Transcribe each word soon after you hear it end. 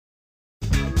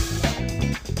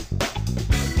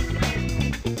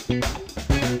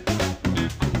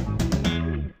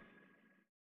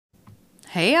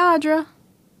Hey, Audra.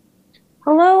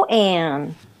 Hello,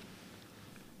 Anne.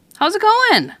 How's it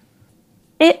going?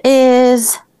 It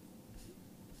is.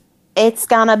 It's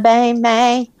gonna be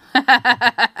May.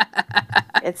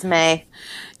 It's May.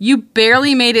 You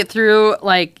barely made it through,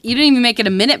 you didn't even make it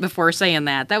a minute before saying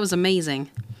that. That was amazing.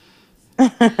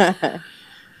 Yeah,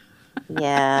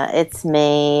 it's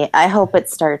May. I hope it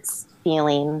starts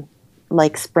feeling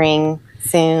like spring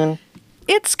soon.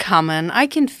 It's coming. I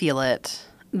can feel it.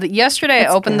 Yesterday, I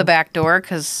That's opened the good. back door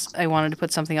because I wanted to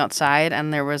put something outside,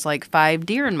 and there was 5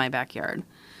 deer in my backyard.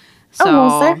 Oh,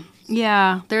 was So, there?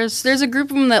 yeah, there's a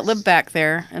group of them that live back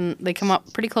there, and they come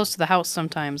up pretty close to the house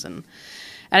sometimes. And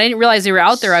I didn't realize they were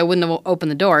out there. I wouldn't have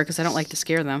opened the door because I don't like to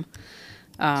scare them.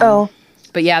 Oh.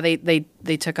 But yeah, they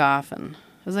took off, and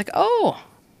I was like, oh,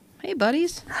 hey,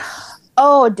 buddies.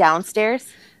 Oh, downstairs?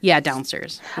 Yeah,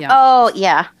 downstairs. Yeah. Oh,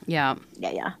 yeah. Yeah.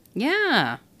 Yeah.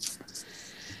 Yeah.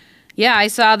 Yeah, I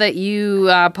saw that you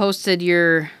posted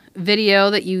your video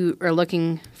that you are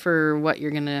looking for what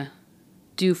you're going to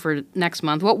do for next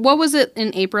month. What was it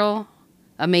in April?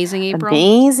 Amazing April?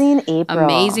 Amazing April.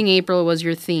 Amazing April was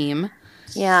your theme.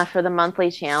 Yeah, for the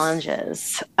monthly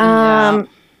challenges. Yeah.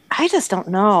 I just don't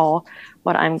know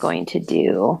what I'm going to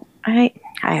do. I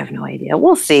have no idea.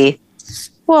 We'll see.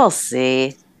 We'll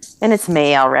see. And it's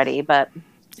May already, but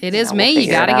It is we'll May. You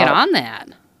figure got to it get out. on that.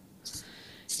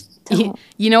 Don't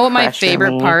You know what my pressure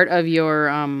favorite me. part of your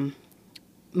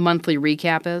monthly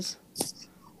recap is?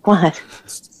 What?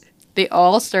 They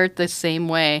all start the same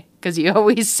way because you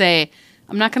always say,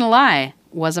 I'm not going to lie,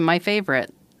 wasn't my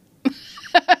favorite.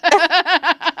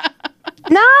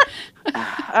 Not.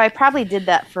 I probably did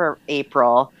that for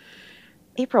April.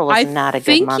 April was not a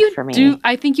good month for me.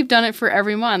 I think you've done it for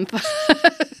every month. No.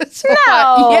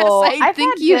 Yes, I've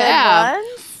think had you good have.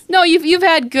 ones. No, you've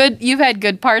had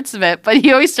good parts of it, but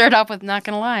you always start off with not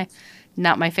gonna lie,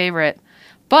 not my favorite.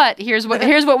 But here's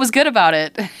what was good about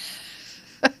it.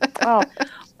 Oh,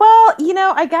 well,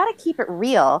 I got to keep it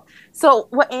real. So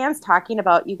what Anne's talking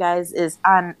about, you guys, is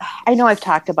I know I've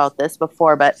talked about this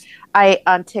before, but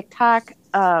on TikTok,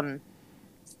 I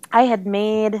had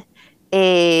made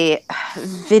a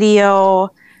video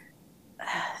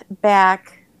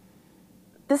back.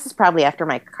 This is probably after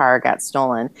my car got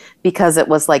stolen because it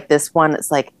was like this one.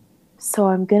 It's like, so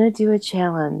I'm going to do a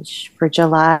challenge for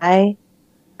July.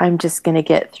 I'm just going to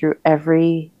get through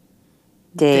every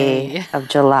day of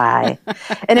July.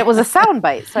 And it was a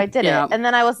soundbite, so I did Yeah. it. And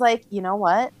then I was like, you know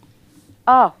what?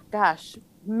 Oh, gosh.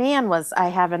 Man, was I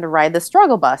having to ride the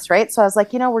struggle bus, right? So I was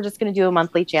like, we're just going to do a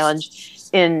monthly challenge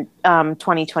in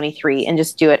 2023 and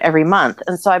just do it every month.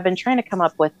 And so I've been trying to come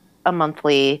up with a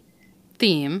monthly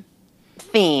theme.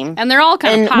 And they're all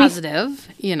kind of positive,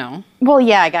 Well,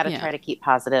 yeah, I got to Yeah. try to keep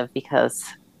positive because,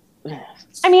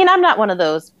 I'm not one of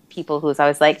those people who's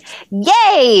always like,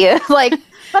 yay! But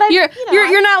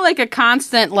you're not like a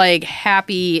constant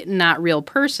happy, not real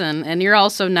person, and you're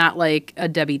also not like a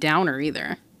Debbie Downer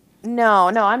either. No,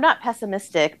 I'm not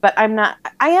pessimistic, but I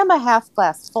am a half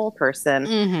glass full person,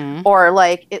 Mm-hmm. or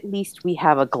at least we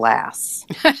have a glass,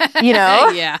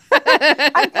 Yeah.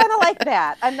 I'm kind of like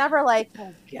that. I'm never like,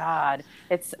 oh God,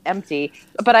 it's empty.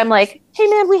 But I'm like, hey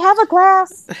man, we have a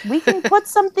glass. We can put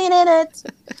something in it.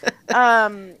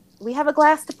 We have a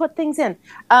glass to put things in.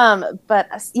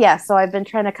 But yeah, so I've been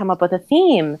trying to come up with a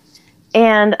theme.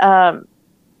 And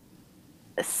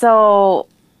so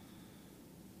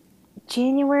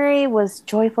January was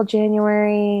Joyful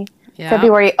January. Yeah.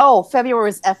 February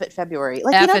was F it February.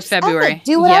 F it just February. F it,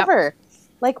 do whatever.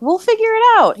 We'll figure it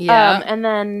out. Yeah. And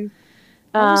then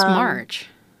What was March?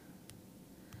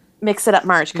 Mix it up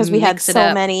March, because we had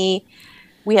so many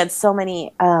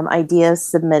ideas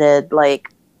submitted.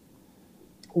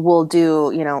 We'll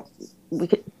do, we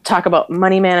could talk about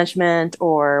money management,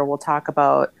 or we'll talk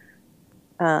about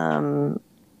I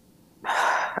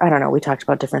don't know, we talked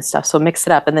about different stuff. So mix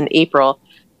it up. And then April,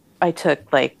 I took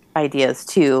ideas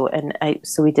too. And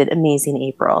so we did Amazing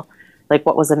April.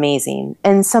 What was amazing?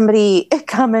 And somebody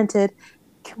commented,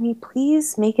 can we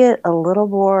please make it a little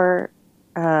more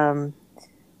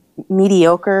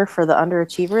mediocre for the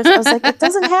underachievers? I was like, it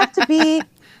doesn't have to be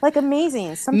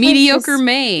amazing. Sometimes Mediocre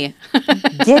May.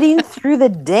 getting through the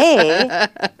day.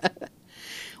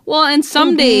 Well, and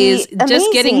some days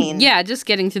just amazing.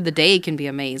 getting through the day can be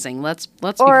amazing. Let's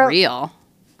be real.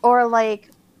 Or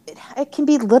it can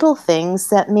be little things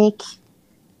that make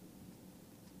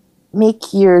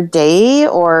your day,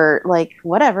 or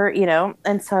whatever,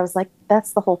 And so I was like,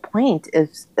 that's the whole point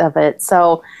of it.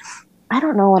 So I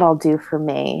don't know what I'll do for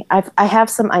May. I have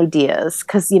some ideas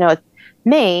because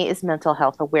May is Mental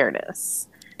Health Awareness.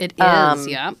 It is,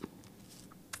 yeah.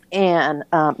 And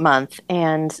month,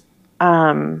 and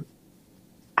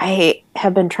I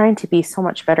have been trying to be so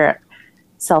much better at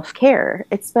self-care.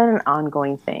 It's been an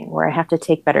ongoing thing where I have to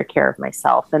take better care of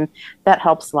myself, and that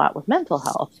helps a lot with mental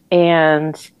health.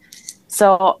 And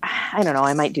so I don't know,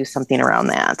 I might do something around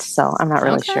that. So I'm not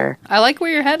really sure. I like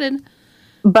where you're headed.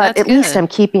 But at least I'm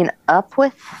keeping up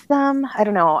with them. I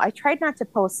don't know. I tried not to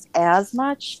post as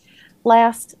much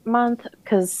last month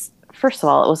because, first of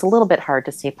all, it was a little bit hard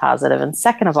to stay positive. And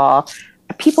second of all,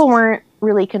 people weren't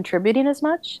really contributing as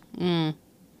much.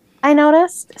 I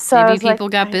noticed. So maybe people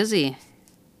got busy.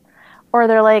 Or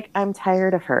they're like, I'm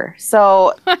tired of her.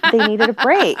 So they needed a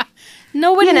break.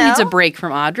 Nobody needs a break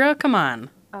from Audra. Come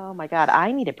on. Oh my God,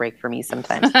 I need a break for me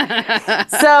sometimes.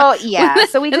 So yeah,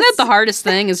 so isn't that the hardest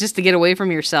thing is just to get away from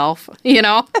yourself,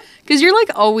 because you're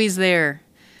like always there.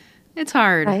 It's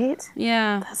hard, right?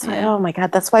 Yeah. That's why. Oh my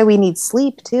God, that's why we need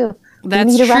sleep too.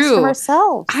 That's we need true. To rest from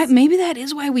ourselves. Maybe that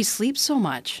is why we sleep so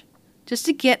much, just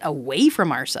to get away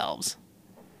from ourselves.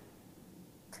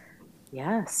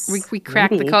 Yes, we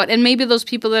crack the code, and maybe those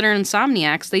people that are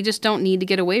insomniacs, they just don't need to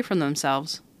get away from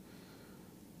themselves.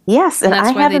 Yes, and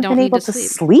I haven't been able to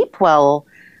sleep well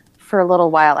for a little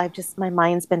while. My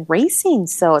mind's been racing,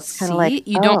 so it's kind of like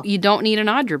you don't need an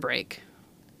Audra break.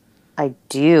 I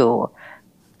do.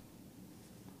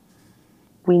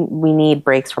 We need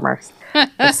breaks from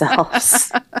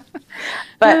ourselves.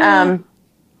 But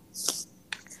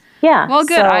yeah. Well,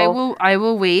 good. So, I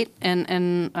will wait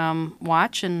and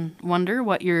watch and wonder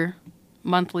what your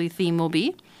monthly theme will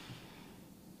be.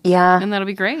 Yeah, and that'll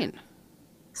be great.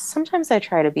 Sometimes I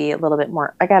try to be a little bit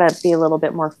more. I gotta be a little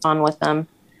bit more fun with them.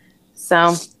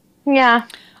 So, yeah.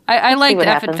 I liked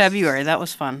F in February. That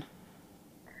was fun.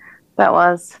 That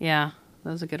was. Yeah,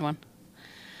 that was a good one.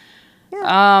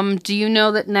 Yeah. Do you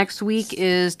know that next week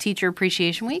is Teacher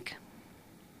Appreciation Week?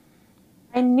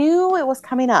 I knew it was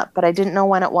coming up, but I didn't know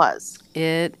when it was.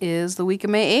 It is the week of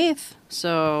May 8th.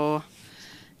 So,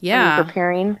 yeah. Are you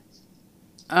preparing?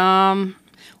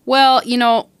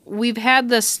 Well, we've had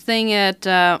this thing at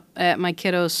my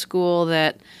kiddo's school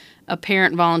that a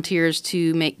parent volunteers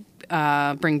to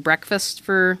bring breakfast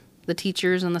for the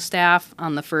teachers and the staff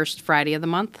on the first Friday of the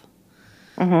month.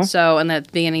 Mm-hmm. So, and at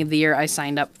the beginning of the year, I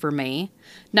signed up for May.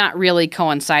 Not really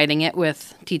coinciding it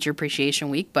with Teacher Appreciation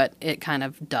Week, but it kind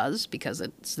of does because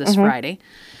it's this Friday.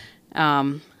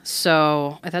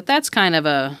 So I thought that's kind of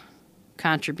a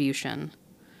contribution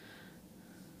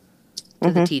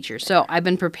to the teachers. So I've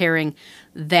been preparing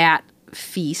that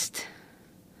feast.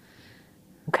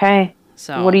 Okay.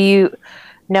 So what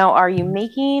are you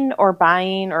making or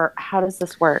buying, or how does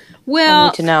this work? Well, I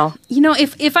need to know.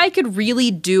 If I could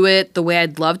really do it the way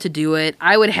I'd love to do it,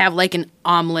 I would have like an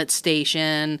omelet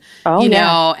station,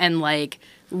 and like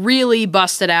really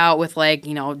bust it out with like,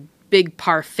 big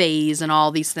parfaits and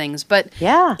all these things. But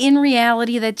in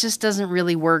reality, that just doesn't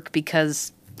really work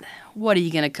because what are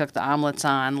you going to cook the omelets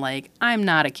on? Like, I'm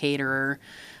not a caterer.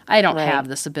 I don't have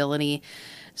this ability.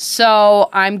 So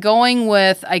I'm going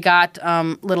with, I got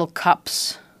little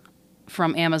cups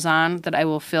from Amazon that I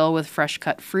will fill with fresh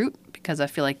cut fruit because I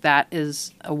feel like that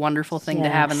is a wonderful thing to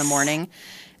have in the morning.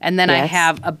 And then I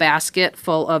have a basket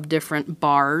full of different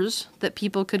bars that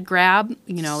people could grab,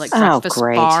 like breakfast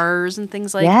bars and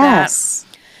things like that.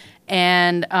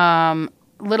 And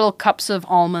little cups of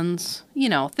almonds,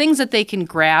 things that they can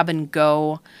grab and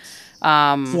go.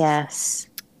 Yes.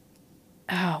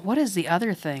 Oh, what is the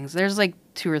other things? There's like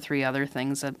 2 or 3 other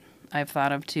things that I've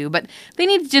thought of too, but they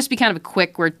need to just be kind of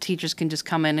quick where teachers can just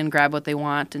come in and grab what they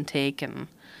want and take, and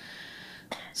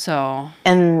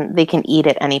they can eat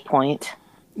at any point.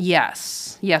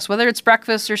 Yes, whether it's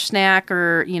breakfast or snack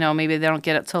or maybe they don't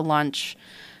get it till lunch,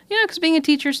 because being a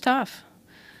teacher is tough.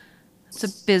 It's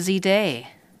a busy day.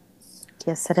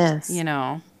 Yes, it is.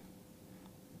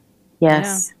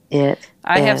 Yes, it.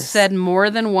 I have said more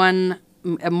than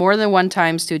one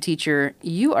times to a teacher,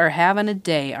 "You are having a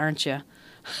day, aren't you?"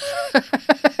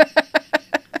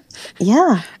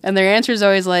 Yeah. And their answer is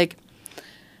always like,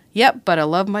 "Yep, but I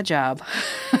love my job."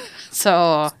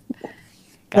 So,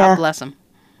 God bless them.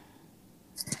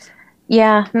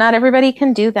 Yeah, not everybody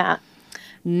can do that.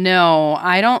 No,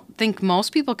 I don't think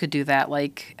most people could do that.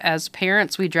 Like, as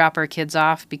parents, we drop our kids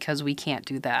off because we can't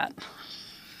do that.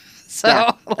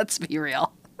 So, let's be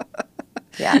real.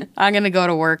 Yeah. I'm going to go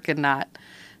to work and not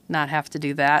have to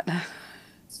do that.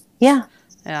 Yeah.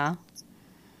 Yeah.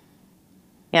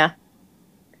 Yeah.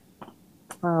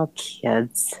 Oh,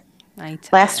 kids.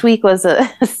 Last week was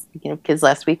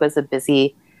last week was a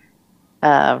busy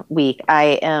week. I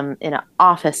am in an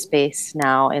office space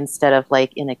now instead of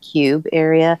like in a cube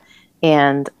area.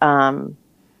 And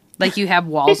like you have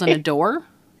walls and a door?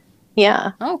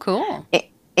 Yeah. Oh, cool.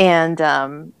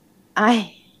 And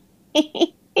I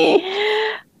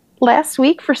last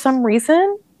week for some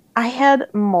reason I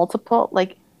had multiple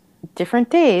like different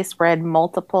days where I had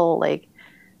multiple like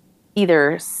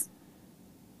either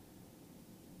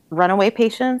runaway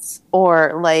patients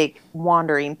or like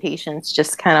wandering patients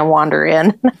just kind of wander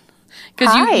in.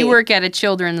 Because you Hi. work at a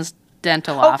children's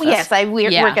dental Oh office. yes, I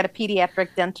Yeah. work at a pediatric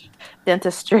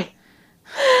dentistry.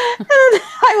 And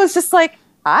I was just like,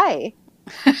 hi.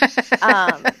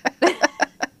 Um,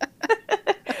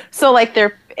 so like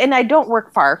they're and I don't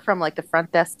work far from like the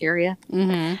front desk area.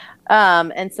 Mm-hmm.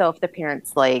 And so if the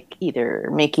parents like either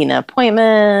making an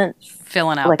appointment,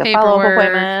 Filling out like a follow-up paperwork.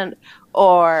 appointment,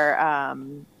 or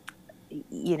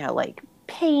like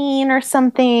pain or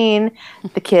something,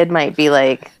 the kid might be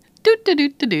like Do do do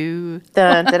do do.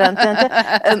 dun dun dun dun,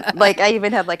 dun. And like I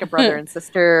even had like a brother and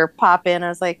sister pop in. I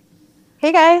was like,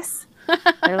 hey guys.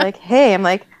 They're like, hey. I'm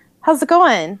like, how's it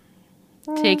going?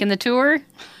 Taking the tour.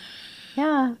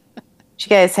 Yeah. Do you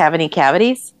guys have any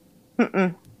cavities?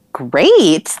 Mm-mm.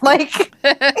 Great. Like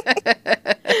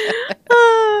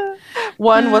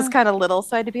one was kind of little,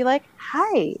 so I had to be like,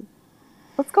 hi,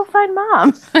 let's go find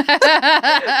mom. But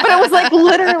it was like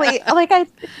literally like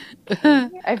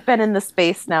I've been in the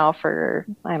space now for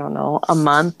I don't know, a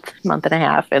month and a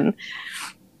half, and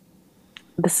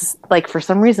this is like for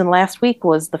some reason last week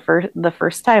was the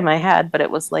first time I had, but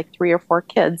it was like 3 or 4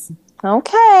 kids.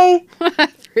 Okay.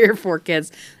 3 or 4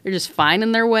 kids. They're just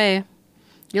finding their way.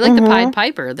 You're like the Pied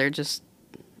Piper. They're just,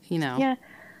 Yeah.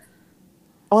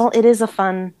 Well, it is a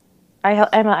fun. I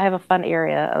have a fun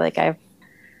area. Like I have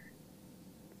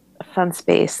a fun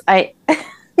space. I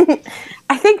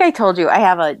I think I told you I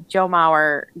have a Joe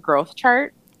Mauer growth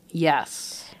chart.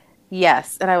 Yes.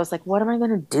 Yes, and I was like, what am I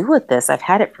going to do with this? I've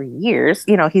had it for years.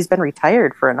 You know, he's been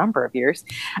retired for a number of years,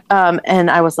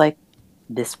 and I was like,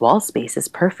 this wall space is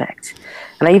perfect.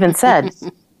 And I even said,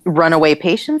 runaway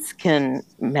patients can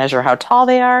measure how tall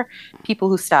they are. People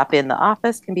who stop in the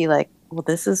office can be like, well,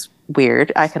 this is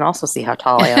weird. I can also see how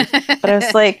tall I am. But I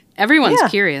was like, everyone's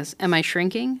curious. Am I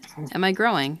shrinking? Am I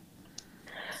growing?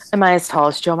 Am I as tall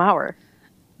as Joe Mauer?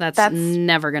 That's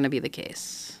never going to be the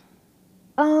case.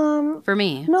 For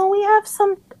me. No, we have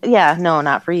some. Yeah, no,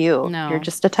 not for you. No. You're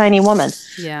just a tiny woman.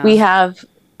 Yeah. We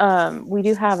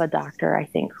do have a doctor, I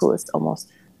think, who is almost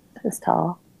as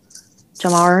tall. Joe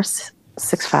Mauer's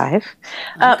 6'5". Okay.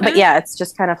 But yeah, it's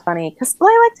just kind of funny because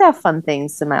I like to have fun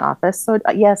things in my office. So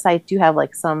yes, I do have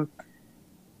like some,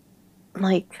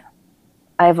 like,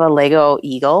 I have a Lego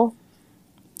eagle.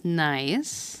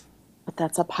 Nice. But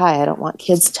that's up high. I don't want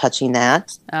kids touching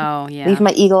that. Oh, yeah. Leave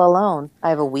my eagle alone. I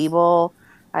have a Weeble.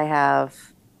 I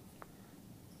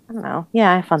don't know.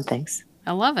 Yeah, I have fun things.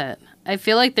 I love it. I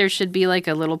feel like there should be like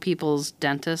a Little People's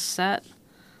dentist set.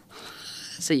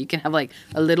 So you can have like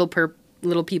a Little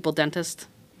People dentist.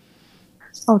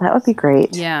 Oh, that would be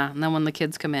great. Yeah, and then when the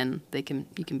kids come in, you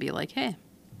can be like, hey.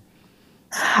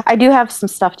 I do have some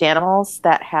stuffed animals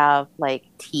that have like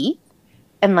teeth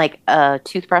and like a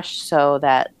toothbrush so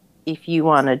that if you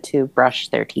wanted to brush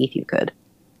their teeth, you could.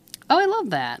 Oh, I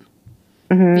love that.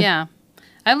 Mm-hmm. Yeah.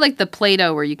 I have like the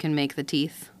Play-Doh where you can make the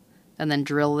teeth and then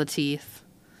drill the teeth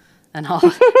and all.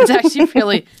 It's actually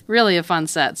really, really a fun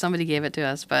set. Somebody gave it to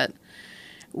us, but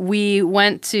we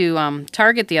went to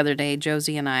Target the other day,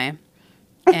 Josie and I,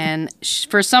 and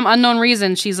for some unknown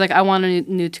reason, she's like, I want a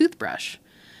new toothbrush.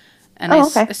 And I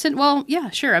said, well, yeah,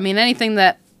 sure. I mean, anything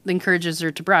that encourages her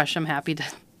to brush, I'm happy to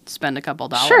spend a couple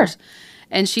dollars. Sure.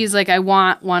 And she's like, I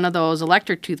want one of those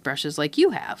electric toothbrushes like you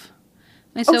have.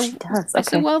 And I said, she does. Okay. I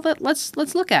said, well, let's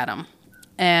look at them.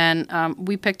 And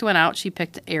we picked one out. She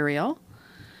picked Ariel.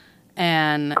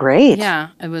 And great. Yeah,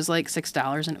 it was like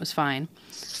 $6 and it was fine.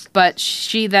 But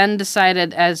she then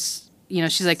decided, as you know,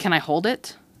 she's like, can I hold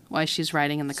it while she's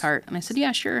riding in the cart? And I said,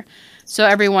 yeah, sure. So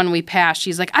everyone we passed,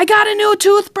 she's like, I got a new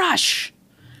toothbrush.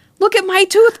 Look at my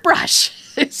toothbrush.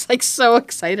 It's like so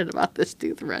excited about this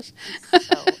toothbrush.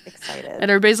 So excited.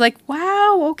 And everybody's like,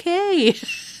 wow, okay.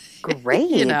 Great.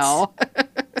 You know.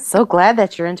 So glad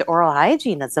that you're into oral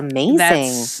hygiene. That's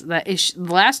amazing. The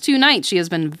last 2 nights, she has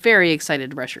been very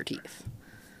excited to brush her teeth.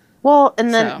 Well,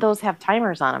 and then those have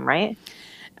timers on them, right?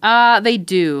 They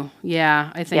do.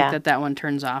 Yeah. I think that one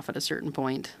turns off at a certain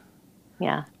point.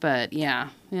 Yeah. But yeah,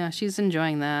 she's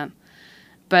enjoying that.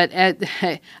 But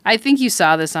I think you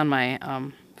saw this on my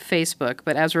Facebook,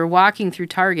 but as we're walking through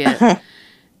Target,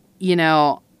 you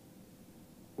know,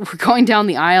 we're going down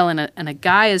the aisle and a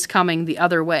guy is coming the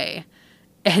other way.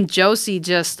 And Josie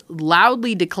just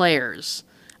loudly declares,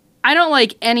 I don't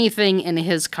like anything in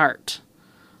his cart.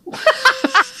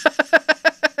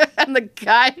 And the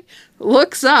guy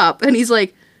looks up and he's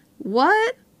like,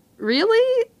 what?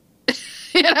 Really?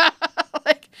 You know,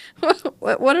 like,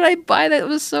 what did I buy that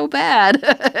was so bad?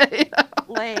 You know?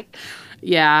 Like,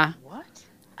 Yeah. what?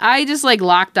 I just, like,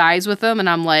 locked eyes with him, and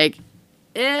I'm like,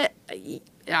 yeah,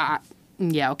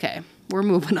 okay. We're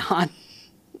moving on.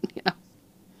 You know?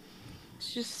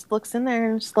 She just looks in there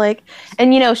and just like,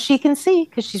 and you know, she can see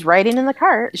because she's riding in the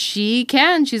cart. She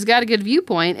can. She's got a good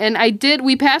viewpoint. And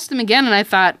we passed him again, and I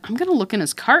thought, I'm going to look in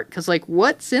his cart because, like,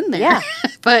 what's in there? Yeah.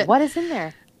 But what is in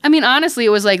there? I mean, honestly, it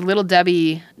was like Little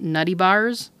Debbie Nutty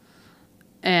Bars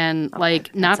and,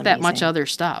 like, not that much other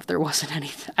stuff. There wasn't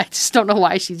anything. I just don't know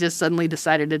why she just suddenly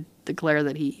decided to declare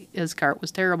that his cart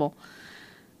was terrible.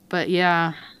 But,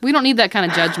 yeah, we don't need that kind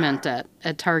of judgment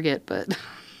at Target, but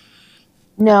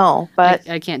No, but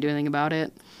I can't do anything about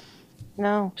it.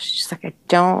 no, she's like, I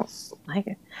don't like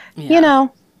it. Yeah. You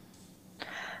know,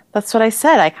 that's what I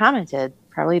said. I commented.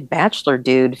 Probably bachelor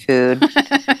dude food.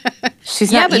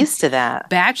 She's not used to that.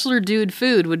 Bachelor dude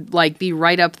food would, like, be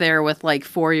right up there with, like,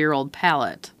 4-year-old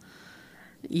palate.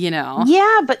 You know?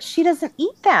 Yeah, but she doesn't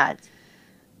eat that.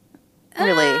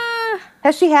 Really?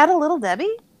 Has she had a Little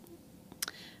Debbie?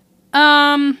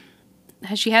 Has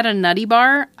she had a Nutty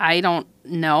Bar? I don't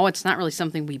know. It's not really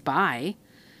something we buy.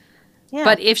 Yeah.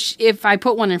 But if I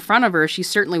put one in front of her, she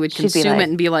certainly would consume it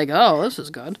and be like, oh, this is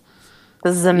good.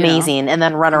 This is amazing. You know? And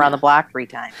then run around the block 3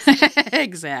 times.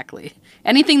 Exactly.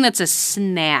 Anything that's a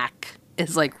snack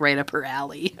is, like, right up her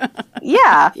alley.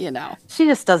 Yeah. You know. She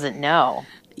just doesn't know.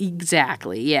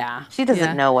 Exactly, yeah. She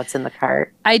doesn't know what's in the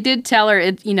cart. I did tell her,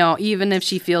 even if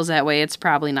she feels that way, it's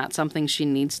probably not something she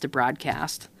needs to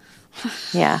broadcast.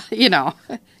 Yeah. You know,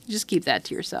 just keep that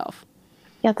to yourself.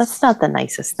 Yeah, that's not the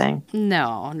nicest thing.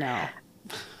 No.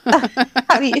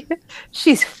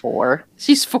 She's 4.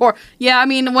 She's 4. Yeah, I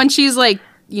mean, when she's, like,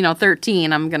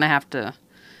 13, I'm going to have to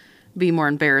be more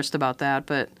embarrassed about that,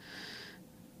 but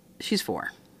she's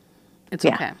 4. It's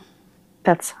okay.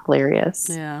 That's hilarious.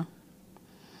 Yeah.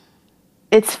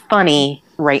 It's funny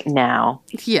right now.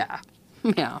 Yeah.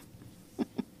 Yeah.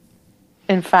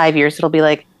 In 5 years, it'll be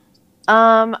like,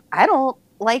 I don't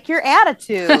like your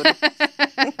attitude.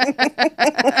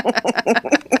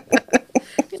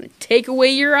 Gonna take away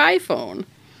your iPhone.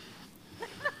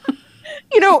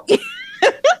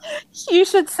 You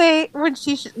should say when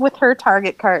with her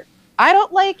Target cart, I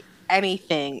don't like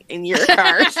anything in your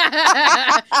cart.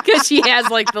 Because she has,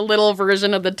 like, the little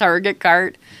version of the Target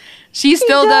cart. She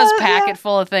still does pack it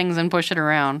full of things and push it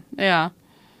around. Yeah.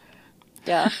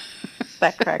 Yeah.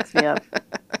 That cracks me up.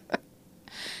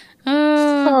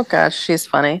 Oh, gosh. She's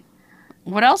funny.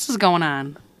 What else is going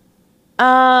on?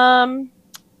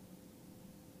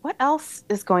 What else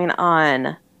is going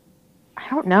on? I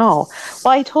don't know.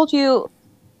 Well, I told you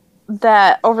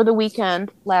that over the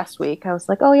weekend last week, I was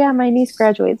like, oh, yeah, my niece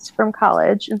graduates from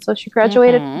college. And so she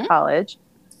graduated from college.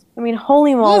 I mean,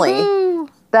 holy moly. Woo-hoo.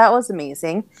 That was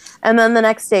amazing. And then the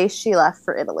next day she left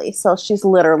for Italy. So she's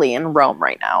literally in Rome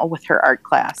right now with her art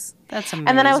class. That's amazing.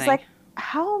 And then I was like,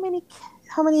 how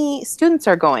many students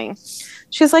are going?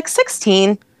 She's like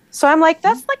 16. So I'm like,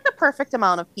 that's like the perfect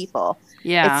amount of people.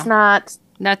 Yeah. It's not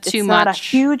too much. It's not a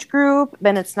huge group,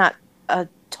 then it's not a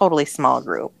totally small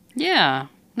group. Yeah.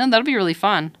 No, that'll be really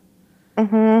fun.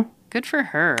 Mm-hmm. Good for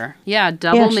her. Yeah,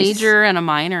 double major and a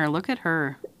minor. Look at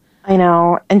her. I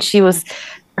know. And she would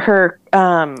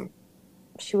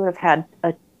have had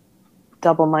a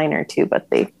double minor too, but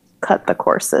they cut the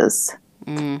courses.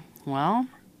 Well.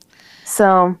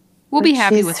 So we'll be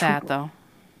happy with that, though.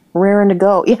 Raring to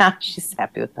go. Yeah, she's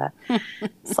happy with that.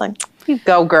 It's like, you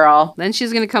go, girl. Then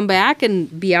she's going to come back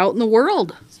and be out in the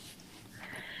world.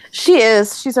 She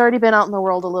is. She's already been out in the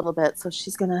world a little bit, so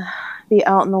she's going to be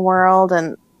out in the world.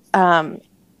 And,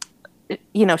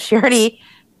 she already,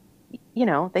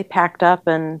 they packed up,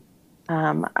 and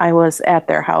I was at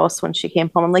their house when she came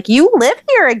home. I'm like, you live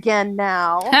here again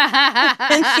now.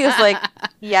 And she was like,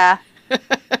 yeah.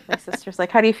 My sister's like,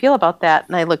 how do you feel about that?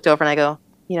 And I looked over and I go,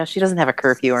 she doesn't have a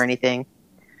curfew or anything.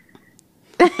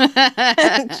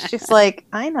 She's like,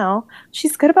 I know.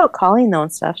 She's good about calling though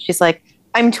and stuff. She's like,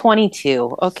 I'm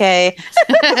 22, okay?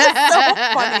 So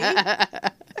funny.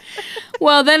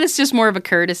 Well, then it's just more of a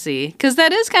courtesy. Because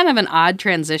that is kind of an odd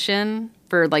transition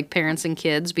for, like, parents and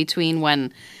kids between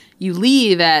when you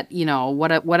leave at,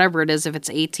 whatever it is, if it's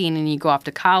 18 and you go off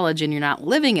to college and you're not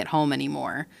living at home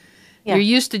anymore. Yeah. You're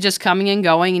used to just coming and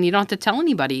going, and you don't have to tell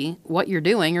anybody what you're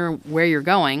doing or where you're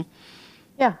going.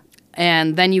 Yeah.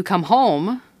 And then you come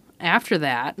home after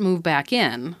that, move back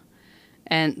in.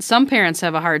 And some parents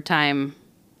have a hard time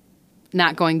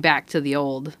not going back to the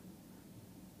old,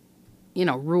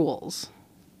 rules.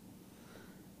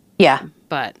 Yeah.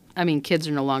 But, I mean, kids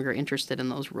are no longer interested in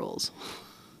those rules.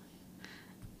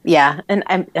 Yeah, and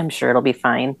I'm sure it'll be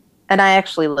fine. And I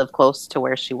actually live close to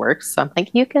where she works, so I'm like,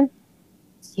 you can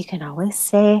always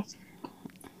stay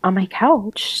on my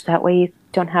couch. That way you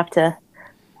don't have to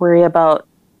worry about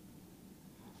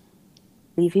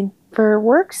leaving for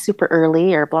work super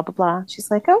early or blah blah blah.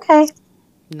 She's like, okay.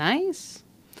 Nice.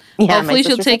 Yeah, my Hopefully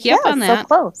she'll sister's take like, you yeah, up on it's so that.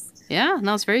 close. Yeah,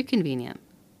 no, it's very convenient.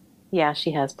 Yeah,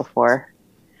 she has before.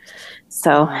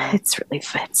 So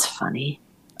it's funny.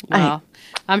 Well,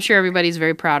 I'm sure everybody's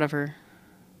very proud of her.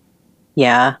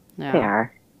 Yeah, Yeah. they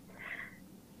are.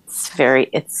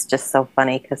 It's just so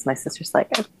funny because my sister's like,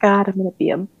 oh God, I'm going to be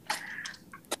a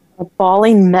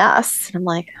bawling mess. And I'm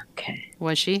like, okay.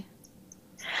 Was she?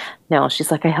 No,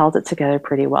 she's like, I held it together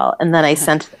pretty well. And then I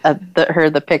sent her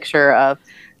the picture of,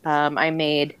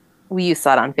 you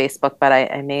saw it on Facebook, but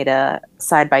I made a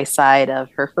side by side of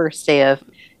her first day of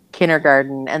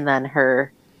kindergarten and then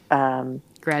her in her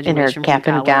Graduation cap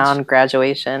from and college. gown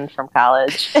graduation from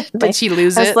college. Did she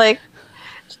lose I was it? like,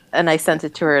 and I sent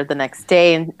it to her the next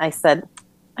day and I said,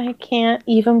 I can't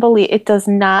even believe it does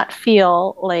not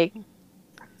feel like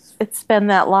it's been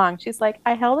that long. She's like,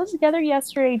 I held it together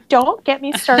yesterday. Don't get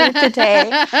me started today.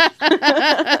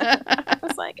 I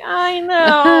was like, I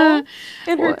know.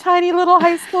 In her tiny little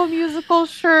High School Musical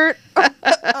shirt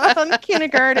on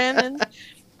kindergarten and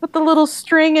with the little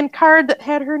string and card that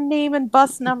had her name and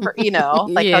bus number, like how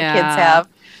kids have.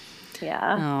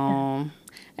 Yeah. Oh.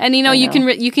 And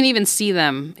you can even see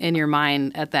them in your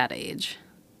mind at that age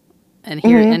and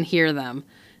hear them.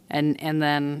 And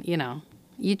then,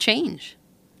 you change.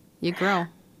 You grow.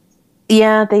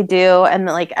 Yeah, they do. And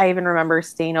like I even remember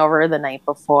staying over the night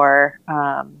before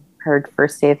her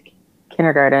first day of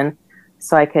kindergarten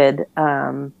so I could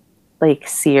like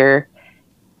see her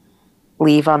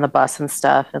leave on the bus and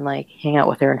stuff and like hang out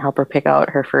with her and help her pick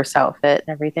out her first outfit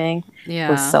and everything. Yeah.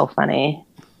 It was so funny.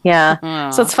 Yeah.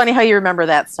 Aww. So it's funny how you remember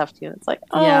that stuff too. It's like,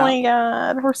 oh my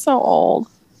God, we're so old.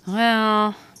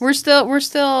 Well, we're still, we're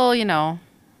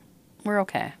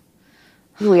okay.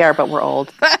 We are, but we're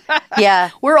old. Yeah.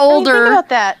 We're older. Think about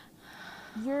that.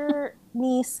 Your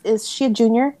niece, is she a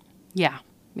junior? Yeah.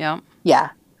 Yeah. Yeah.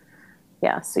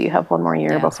 Yeah. So you have one more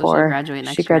year before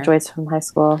she graduates from high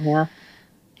school. Yeah.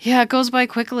 Yeah. It goes by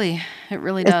quickly. It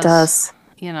really does. It does.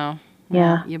 Yeah.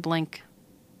 You blink.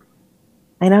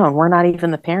 I know. And we're not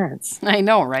even the parents. I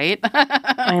know, right?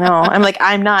 I know. I'm like,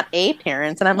 I'm not a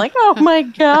parent. And I'm like, oh my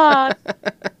God.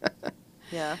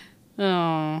 Yeah.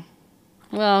 Oh.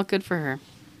 Well, good for her.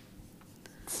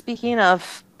 Speaking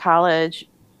of college,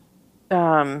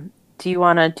 do you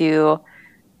want to do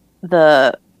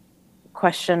the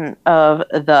question of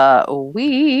the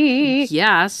week?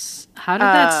 Yes. How did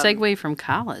that segue from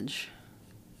college?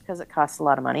 Because it costs a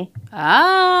lot of money.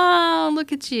 Oh,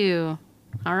 look at you.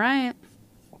 All right.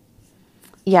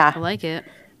 Yeah. I like it.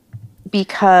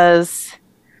 Because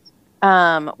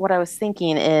what I was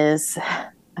thinking is,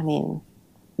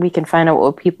 we can find out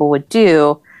what people would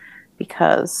do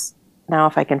because now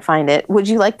if I can find it, would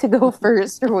you like to go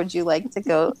first or would you like to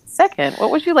go second? What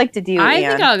would you like to do, I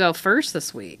Ann? think I'll go first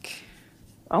this week.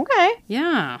 Okay.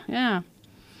 Yeah.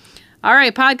 All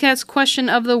right, podcast question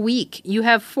of the week. You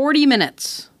have 40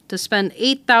 minutes to spend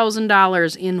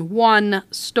 $8,000 in one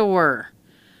store.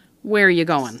 Where are you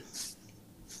going?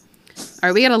 All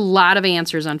right, we got a lot of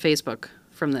answers on Facebook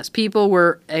from this. People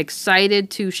were excited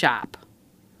to shop.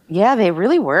 Yeah, they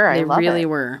really were. They really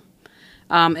were.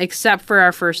 Except for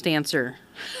our first answer.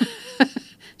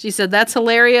 She said, that's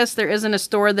hilarious. There isn't a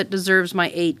store that deserves my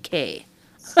 $8K.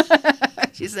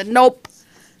 She said, nope,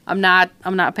 I'm not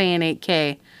paying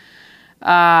 $8K.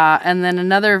 And then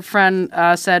another friend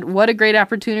said, what a great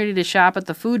opportunity to shop at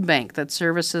the food bank that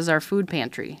services our food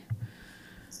pantry.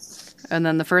 And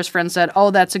then the first friend said,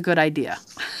 oh, that's a good idea.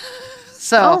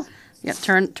 So, yeah,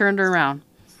 turned her around.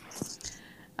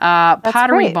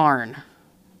 Pottery great. Barn.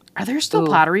 Are there still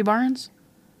Pottery Barns?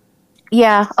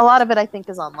 Yeah, a lot of it I think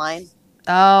is online.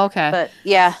 Oh, okay. But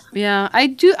yeah. Yeah, I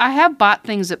do. I have bought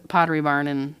things at Pottery Barn,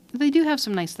 and they do have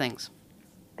some nice things.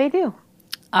 They do.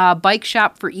 Bike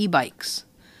shop for e-bikes.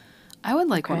 I would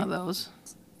like one of those.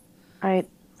 I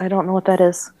don't know what that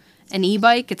is. An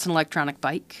e-bike, it's an electronic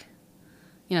bike.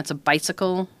 It's a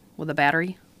bicycle with a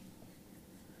battery.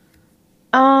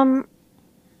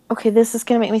 Okay, this is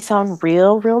going to make me sound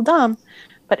real dumb,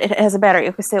 but it has a battery.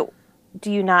 Okay, so do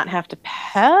you not have to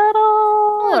pedal?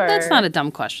 Well, that's not a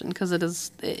dumb question because it is.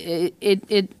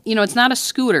 It's not a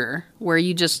scooter where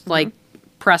you just like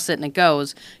press it and it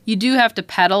goes. You do have to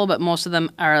pedal, but most of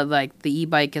them are like the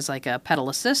e-bike is like a pedal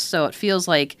assist, so it feels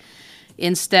like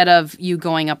instead of you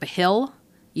going up a hill,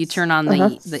 you turn on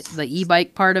the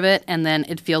e-bike part of it, and then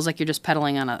it feels like you're just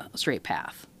pedaling on a straight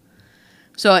path.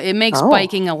 So it makes Oh.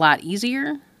 biking a lot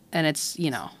easier, and it's,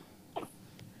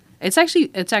 it's actually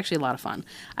a lot of fun.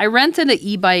 I rented an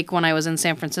e-bike when I was in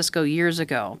San Francisco years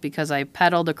ago because I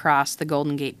pedaled across the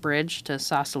Golden Gate Bridge to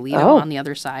Sausalito on the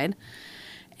other side.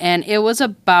 And it was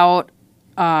about,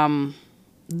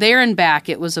 there and back,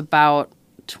 it was about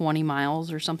 20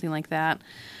 miles or something like that.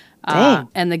 Dang.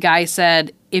 And the guy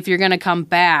said, if you're going to come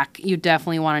back, you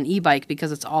definitely want an e-bike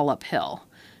because it's all uphill.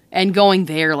 And going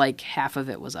there, like half of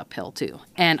it was uphill too.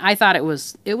 And I thought it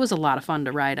was a lot of fun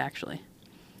to ride, actually.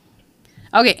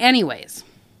 Okay, anyways.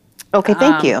 Okay,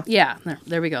 thank you. Yeah,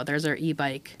 there we go. There's our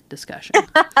e-bike discussion.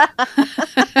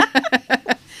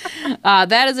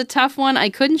 That is a tough one. I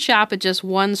couldn't shop at just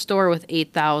one store with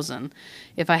 8,000.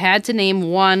 If I had to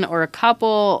name one or a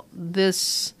couple,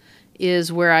 this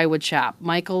is where I would shop.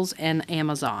 Michael's and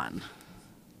Amazon.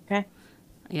 Okay.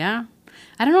 Yeah.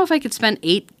 I don't know if I could spend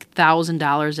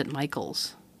 $8,000 at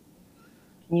Michael's.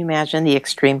 Can you imagine the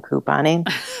extreme couponing?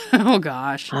 Oh,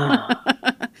 gosh.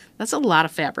 That's a lot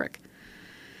of fabric.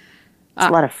 It's a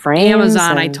lot of frames.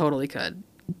 Amazon, I totally could.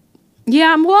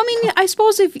 Yeah, well, I mean, I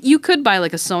suppose if you could buy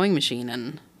like a sewing machine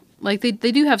and like they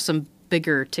do have some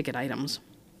bigger ticket items.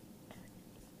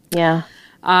 Yeah.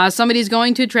 Somebody's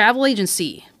going to a travel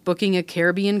agency, booking a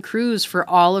Caribbean cruise for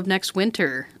all of next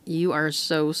winter. You are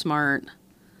so smart.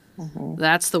 Mm-hmm.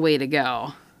 That's the way to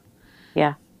go.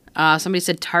 Yeah. Somebody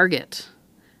said Target.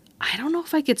 I don't know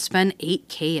if I could spend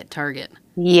 $8,000 at Target.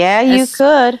 Yeah, you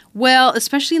could. Well,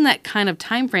 especially in that kind of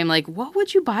time frame. Like, what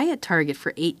would you buy at Target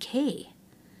for $8,000?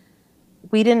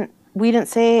 We didn't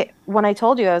say when I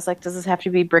told you. I was like, does this have to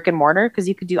be brick and mortar? Because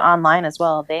you could do online as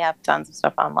well. They have tons of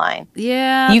stuff online.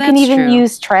 Yeah, you can even true.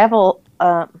 use travel.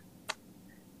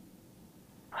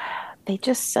 They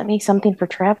just sent me something for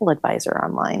Travel Advisor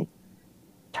online.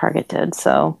 Target did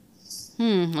so.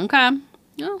 Okay.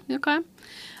 Oh, okay.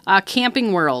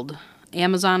 Camping World.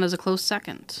 Amazon is a close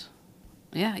second.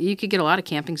 Yeah, you could get a lot of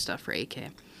camping stuff for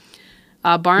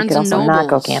 $8,000. Barnes and Noble. You could also not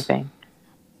go camping.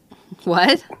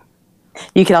 What?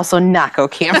 You could also not go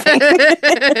camping.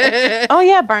 Oh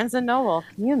yeah, Barnes and Noble.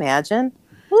 Can you imagine?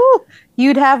 Woo!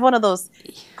 You'd have one of those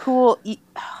cool.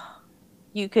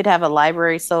 You could have a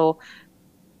library so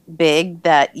big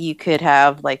that you could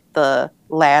have like the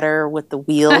ladder with the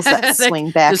wheels that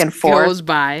swing back and forth. Goes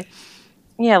by.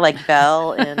 Yeah, like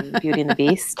Belle in Beauty and the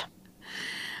Beast.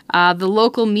 The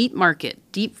local meat market.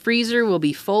 Deep freezer will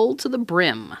be full to the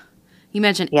brim. You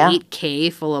imagine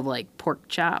 $8,000 full of like pork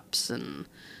chops and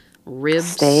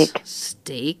ribs.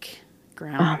 Steak.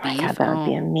 Ground beef. God, that would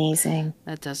be amazing.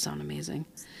 That does sound amazing.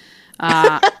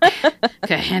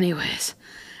 Okay, anyways.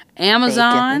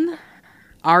 Amazon,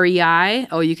 Bacon. REI.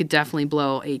 Oh, you could definitely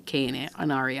blow $8,000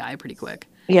 on REI pretty quick.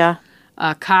 Yeah.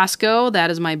 Costco,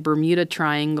 that is my Bermuda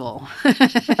Triangle.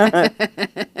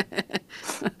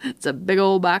 It's a big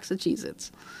old box of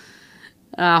Cheez-Its.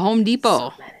 Home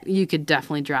Depot, you could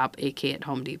definitely drop $8,000 at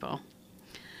Home Depot.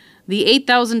 The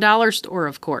 $8,000 store,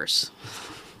 of course.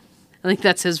 I think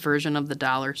that's his version of the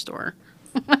dollar store.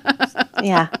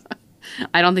 Yeah.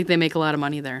 I don't think they make a lot of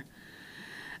money there.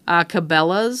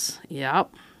 Cabela's, yep.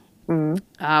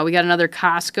 Mm-hmm. We got another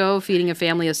Costco. Feeding a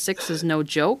family of 6 is no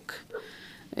joke.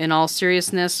 In all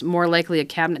seriousness, more likely a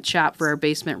cabinet shop for our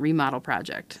basement remodel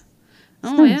project.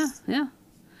 Oh, yeah.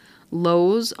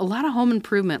 Lowe's, a lot of home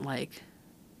improvement like.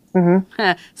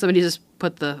 Mm-hmm. Somebody just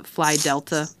put the Fly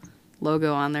Delta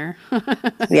logo on there.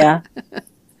 Yeah.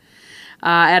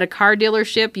 At a car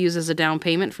dealership, use as a down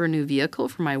payment for a new vehicle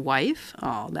for my wife.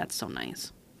 Oh, that's so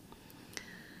nice.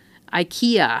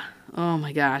 IKEA. Oh,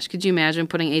 my gosh. Could you imagine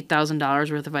putting $8,000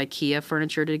 worth of IKEA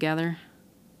furniture together?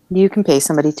 You can pay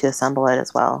somebody to assemble it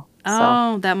as well.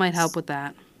 Oh, that might help with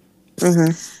that.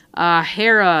 Mm-hmm.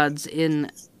 Harrods in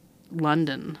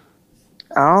London.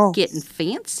 Oh. Getting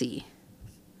fancy.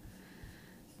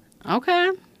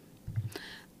 Okay.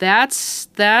 That's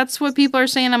what people are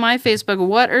saying on my Facebook.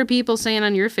 What are people saying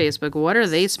on your Facebook? What are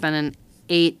they spending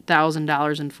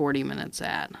 $8,000 in 40 minutes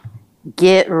at?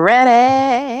 Get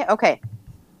ready. Okay.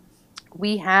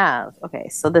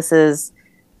 So this is,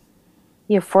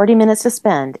 you have 40 minutes to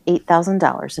spend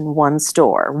 $8,000 in one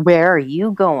store. Where are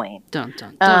you going? Dun,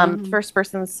 dun, dun. First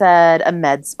person said a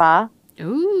med spa.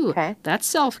 Ooh, okay. That's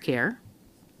self-care.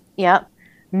 Yep.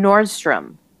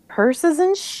 Nordstrom. Purses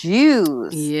and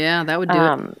shoes. Yeah, that would do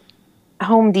it.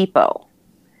 Home Depot.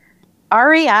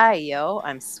 REI, yo.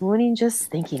 I'm swooning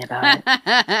just thinking about it.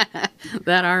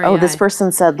 That REI. Oh, this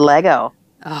person said Lego.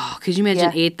 Oh, could you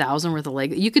imagine $8,000 worth of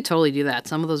Lego? You could totally do that.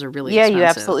 Some of those are really expensive. Yeah, you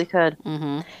absolutely could.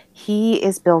 Mm-hmm. He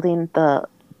is building the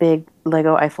big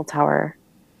Lego Eiffel Tower.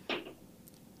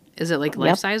 Is it like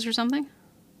life size or something?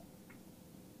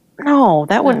 No,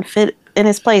 that No. wouldn't fit in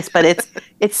his place, but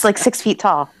it's like 6 feet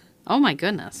tall. Oh my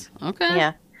goodness. Okay.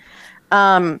 Yeah.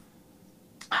 Um,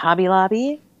 Hobby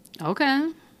Lobby, Okay.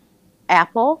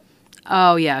 Apple.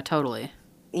 Oh yeah, totally.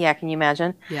 Yeah, can you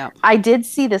imagine? Yep. I did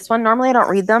see this one. Normally I don't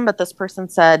read them, but this person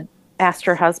said, asked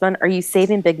her husband, "Are you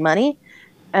saving big money?"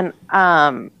 And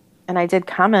I did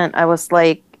comment. I was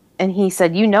like, and he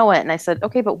said, "You know it." And I said,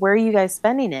 "Okay, but where are you guys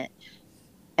spending it?"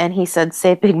 And he said,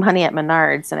 "Save big money at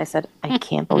Menards." And I said, "I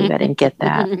can't believe I didn't get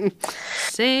that."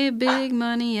 Save big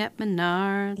money at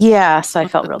Menards. Yeah, so I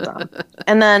felt real dumb.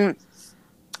 And then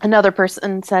another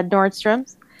person said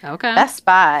Nordstrom's, Okay. Best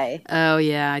Buy, Oh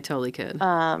yeah, I totally could.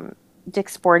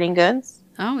 Dick's Sporting Goods,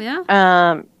 Oh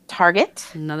yeah. Target.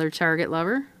 Another Target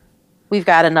lover. We've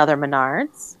got another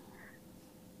Menards.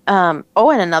 And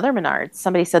another Menards.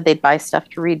 Somebody said they'd buy stuff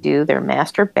to redo their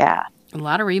master bath. A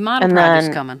lot of remodel And projects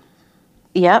then, coming.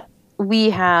 yep,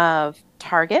 we have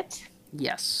Target.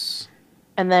 Yes.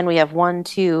 And then we have 1,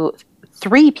 2,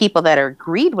 3 people that are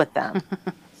agreed with them.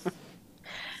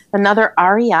 Another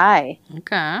REI.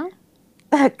 Okay.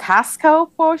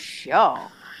 Costco for sure.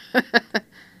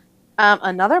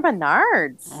 Another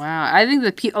Menards. Wow. I think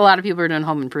that a lot of people are doing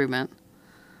home improvement.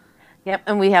 Yep,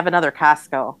 and we have another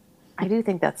Costco. I do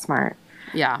think that's smart.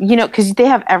 Yeah. Because they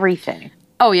have everything.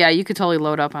 Oh yeah, you could totally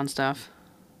load up on stuff.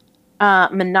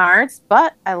 Menards,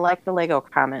 but I like the Lego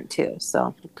comment too.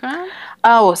 So, Okay.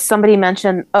 oh, somebody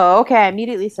mentioned. Oh, okay. I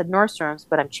immediately said Nordstrom's,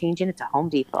 but I'm changing it to Home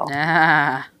Depot.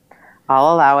 Ah.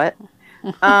 I'll allow it.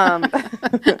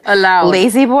 Allowed.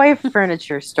 Lazy Boy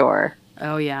Furniture Store,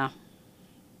 Oh yeah.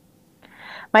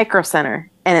 Micro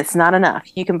Center, and it's not enough.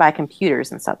 You can buy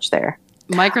computers and such there.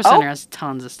 Micro Center has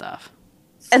tons of stuff.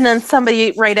 And then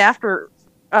somebody right after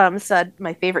said,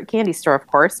 my favorite candy store, of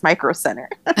course, Micro Center.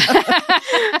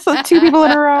 So 2 people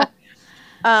in a row.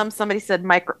 Somebody said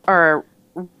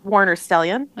Warner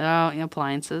Stellian. Oh,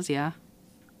 appliances, yeah.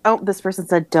 Oh, this person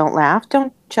said, don't laugh,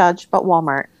 don't judge, but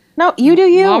Walmart. No, you do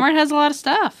you. Walmart has a lot of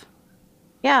stuff.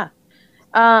 Yeah.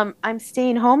 I'm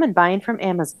staying home and buying from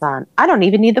Amazon. I don't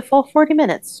even need the full 40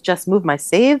 minutes. Just move my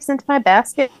saves into my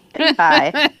basket and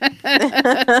buy.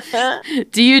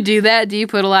 Do you do that? Do you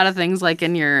put a lot of things like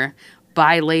in your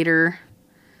buy later?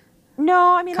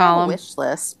 No, I mean, I have a wish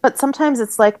list, but sometimes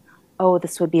it's like, oh,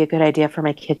 this would be a good idea for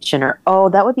my kitchen, or oh,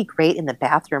 that would be great in the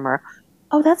bathroom, or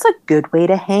oh, that's a good way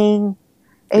to hang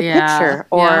a picture,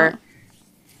 or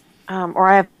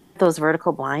I have those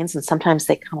vertical blinds, and sometimes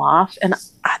they come off, and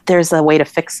there's a way to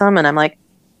fix them, and I'm like,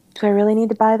 do I really need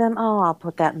to buy them? Oh, I'll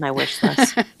put that in my wish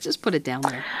list. Just put it down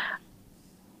there.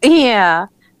 Yeah.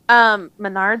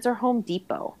 Menards or Home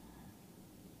Depot.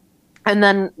 And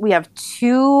then we have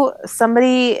 2,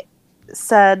 somebody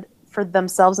said for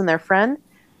themselves and their friend,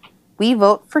 we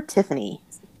vote for Tiffany.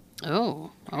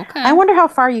 Oh, okay. I wonder how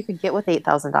far you could get with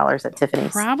 $8,000 at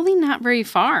Tiffany's. Probably not very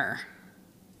far.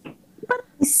 But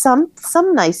some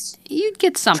nice, you'd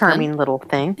get something. Charming little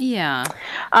thing. Yeah.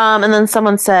 And then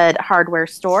someone said hardware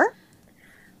store.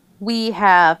 We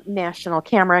have National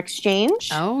Camera Exchange.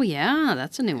 Oh, yeah.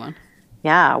 That's a new one.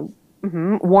 Yeah.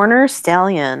 Mm-hmm. Warner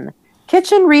Stallion.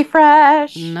 Kitchen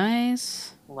refresh.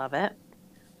 Nice. Love it.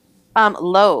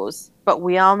 Lowe's. But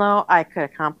we all know I could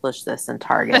accomplish this in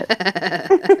Target.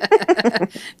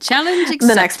 Challenge accepted.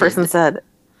 The next person said,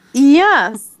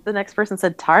 yes. The next person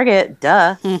said Target.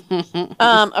 Duh.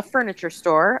 A furniture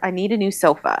store. I need a new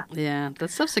sofa. Yeah, that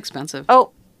stuff's expensive.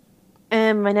 Oh,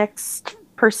 and my next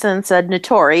person said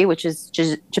Notori, which is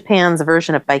Japan's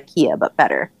version of IKEA, but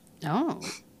better. Oh.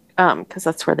 Because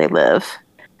that's where they live.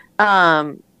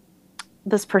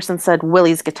 This person said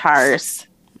Willie's Guitars.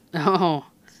 Oh.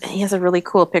 He has a really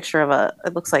cool picture of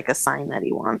it looks like a sign that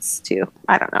he wants to.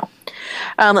 I don't know.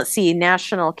 Let's see.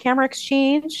 National Camera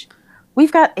Exchange.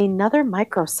 We've got another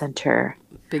Micro Center.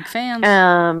 Big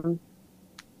fans.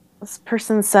 This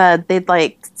person said they'd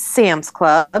like Sam's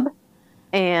Club.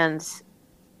 And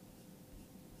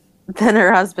then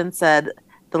her husband said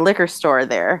the liquor store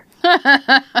there.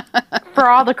 For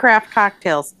all the craft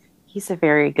cocktails. He's a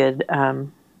very good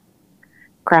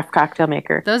craft cocktail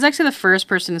maker. That was actually the first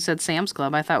person who said Sam's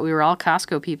Club. I thought we were all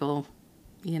Costco people,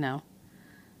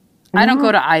 I don't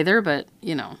go to either, but,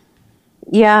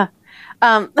 Yeah.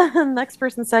 The next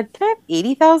person said, can I have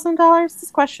 $80,000? This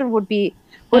question would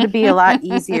it be a lot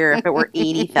easier if it were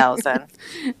 80,000.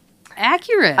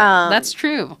 Accurate. That's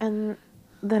true. And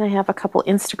then I have a couple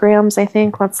Instagrams, I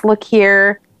think. Let's look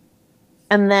here.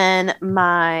 And then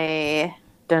my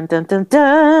dun dun dun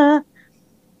dun.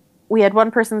 We had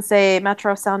one person say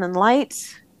Metro Sound and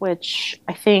Light, which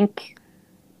I think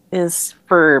is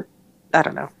for, I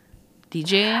don't know.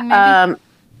 DJing, maybe?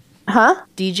 Huh?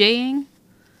 DJing?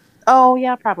 Oh,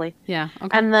 yeah, probably. Yeah.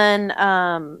 Okay. And then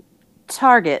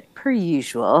Target, per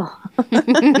usual.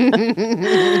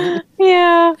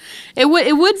 Yeah. It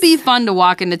would be fun to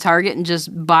walk into Target and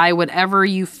just buy whatever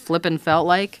you flippin' felt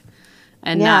like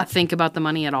and Yeah. not think about the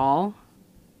money at all.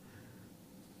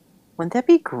 Wouldn't that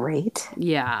be great?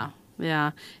 Yeah.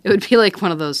 Yeah. It would be like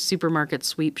one of those supermarket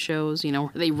sweep shows, you know,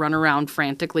 where they run around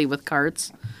frantically with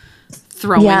carts,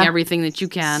 throwing Yeah. everything that you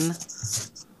can.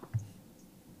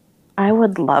 I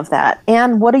would love that.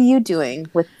 And what are you doing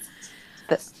with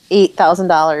the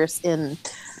 $8,000 in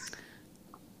that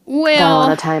amount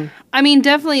Well, of time? I mean,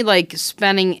 definitely like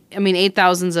spending, I mean,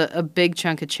 8,000's a big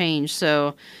chunk of change.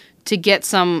 So to get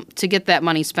that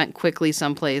money spent quickly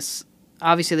someplace,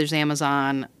 obviously there's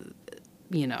Amazon,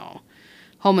 you know,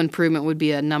 home improvement would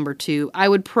be a number 2. I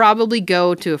would probably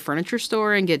go to a furniture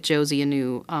store and get Josie a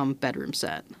new bedroom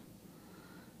set.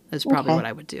 That's probably Okay. what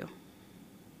I would do.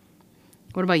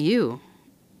 What about you?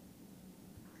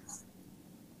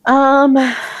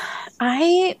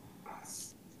 I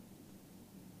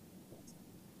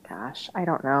gosh, I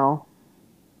don't know.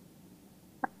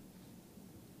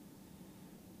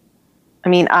 I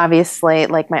mean, obviously,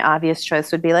 like my obvious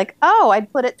choice would be like, oh,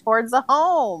 I'd put it towards a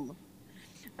home.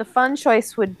 The fun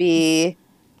choice would be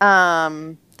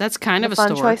That's kind the of a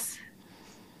fun store. choice.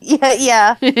 Yeah,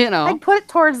 yeah. You know. I'd put it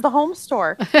towards the home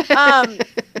store.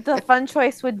 The fun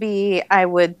choice would be I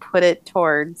would put it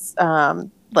towards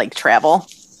like travel,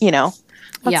 you know.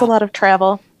 That's Yeah. a lot of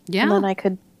travel. Yeah. And then I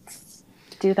could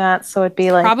do that. So it'd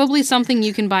be like Probably something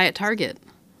you can buy at Target.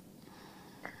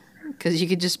 Because you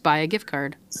could just buy a gift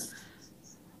card.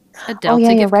 A Delta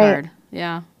you're gift right. card.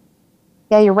 Yeah.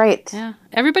 Yeah, you're right. Yeah.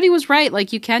 Everybody was right.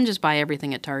 Like, you can just buy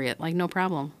everything at Target. Like, no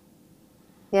problem.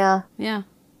 Yeah. Yeah.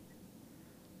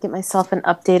 Get myself an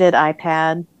updated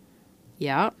iPad.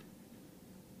 Yeah.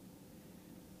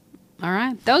 All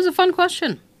right. That was a fun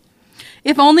question.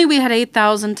 If only we had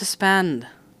 8,000 to spend.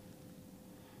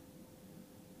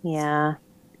 Yeah.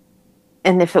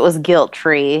 And if it was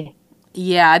guilt-free.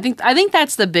 Yeah, I think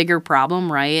that's the bigger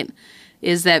problem, right?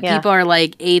 Is that Yeah. people are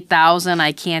like 8,000,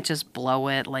 I can't just blow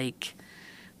it. Like,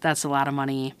 that's a lot of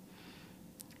money.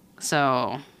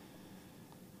 So,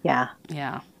 Yeah.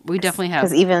 yeah, we definitely have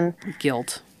Because even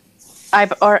guilt.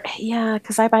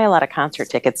 because I buy a lot of concert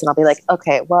tickets and I'll be like,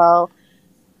 okay, well,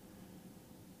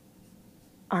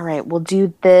 all right, we'll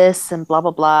do this and blah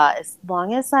blah blah. As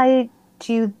long as I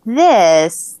do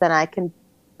this, then I can.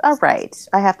 All right,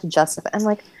 I have to justify. I'm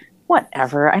like,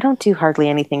 whatever. I don't do hardly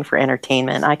anything for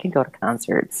entertainment. I can go to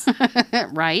concerts.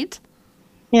 Right?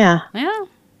 Yeah. Yeah.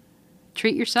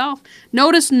 Treat yourself.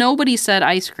 Notice nobody said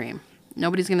ice cream.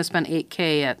 Nobody's going to spend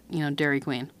 $8K at, you know, Dairy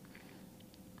Queen.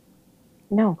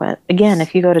 No, but again,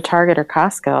 if you go to Target or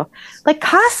Costco, like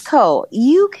Costco,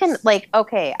 you can like,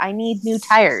 okay, I need new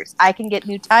tires. I can get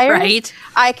new tires. Right?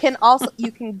 I can also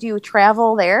you can do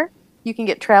travel there. You can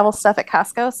get travel stuff at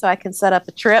Costco, so I can set up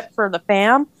a trip for the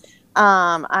fam.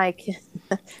 I can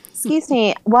excuse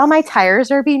me, while my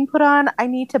tires are being put on, I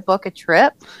need to book a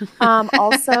trip.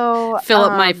 Also Fill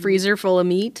up my freezer full of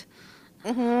meat.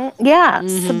 Yeah,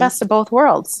 it's the best of both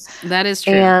worlds. That is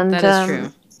true. And, that is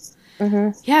true.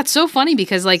 Yeah, it's so funny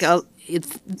because like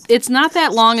it's not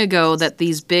that long ago that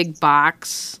these big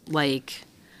box, like,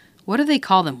 what do they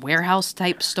call them? Warehouse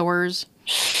type stores?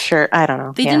 Sure, I don't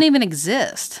know. They didn't even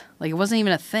exist. Like, it wasn't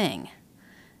even a thing.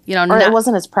 You know, Or it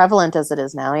wasn't as prevalent as it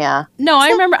is now. Yeah. No, I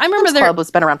remember there. Club has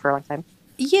been around for a long time.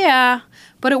 Yeah,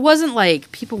 but it wasn't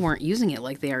like people weren't using it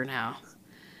like they are now.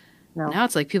 No. Now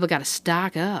it's like people got to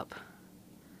stock up.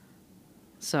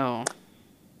 So.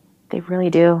 They really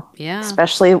do. Yeah.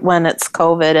 Especially when it's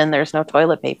COVID and there's no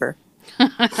toilet paper.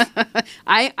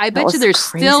 I bet you there's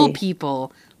still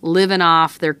people living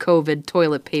off their COVID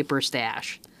toilet paper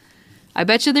stash. I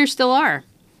bet you there still are.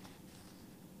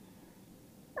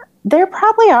 There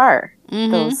probably are.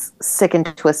 Those sick and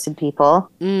twisted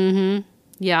people. Mm-hmm.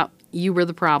 Yeah, you were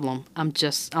the problem. I'm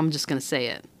just gonna say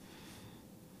it.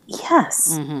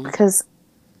 Yes. Because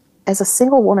as a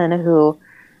single woman who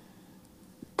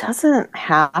doesn't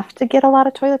have to get a lot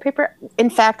of toilet paper. In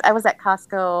fact, I was at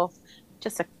Costco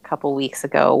just a couple weeks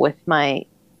ago with my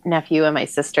nephew and my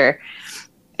sister.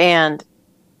 And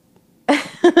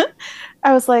I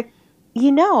was like,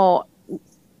 you know,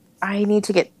 I need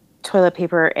to get toilet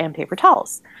paper and paper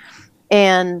towels.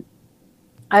 And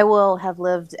I will have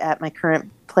lived at my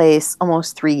current place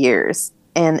almost 3 years.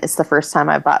 And it's the first time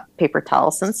I bought paper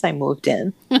towels since I moved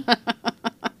in.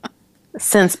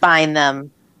 Since buying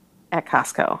them at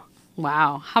Costco.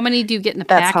 Wow. How many do you get in a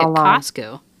pack at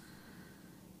Costco?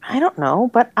 I don't know,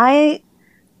 but I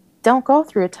don't go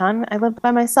through a ton. I live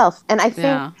by myself. And I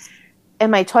think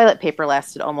And my toilet paper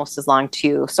lasted almost as long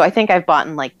too. So I think I've bought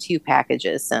in like 2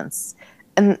 packages since.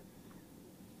 And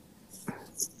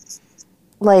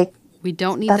like We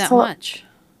don't need that's that much.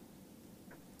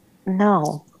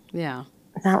 No, Yeah.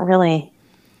 not really.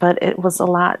 But it was a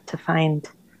lot to find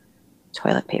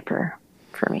toilet paper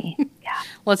for me. Yeah.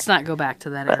 Let's not go back to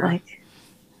that But era. like,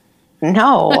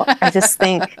 no, I just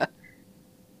think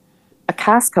a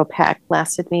Costco pack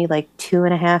lasted me like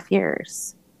 2.5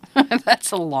 years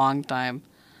That's a long time.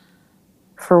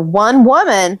 for one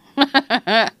woman.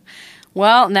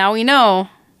 Well, now we know.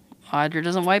 Audra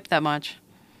doesn't wipe that much.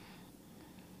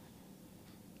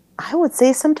 I would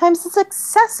say sometimes it's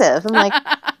excessive. I'm like,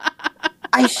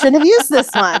 I shouldn't have used this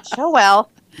much. Oh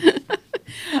well. All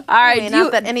right. Anyway,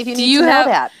 not that any of you need to know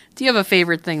that. Do you have a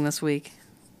favorite thing this week?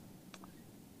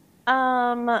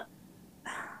 I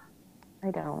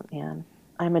don't, Anne.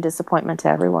 I'm a disappointment to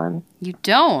everyone. You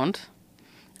don't?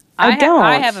 I don't.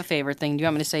 I have a favorite thing. Do you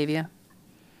want me to save you?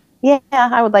 Yeah,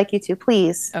 I would like you to,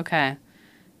 please. Okay.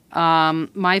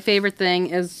 My favorite thing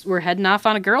is we're heading off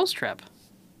on a girls' trip.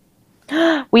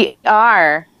 We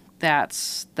are.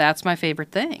 That's my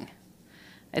favorite thing.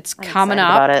 It's I'm coming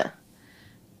excited up. about it.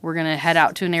 We're going to head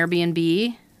out to an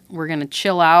Airbnb. We're going to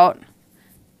chill out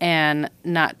and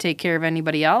not take care of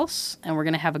anybody else. And we're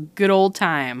going to have a good old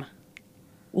time.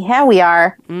 Yeah, we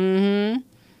are. Mm-hmm.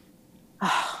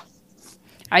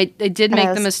 I did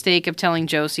make the mistake of telling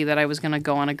Josie that I was going to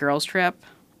go on a girls' trip.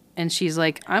 And she's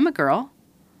like, I'm a girl.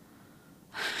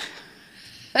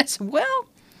 I said, well.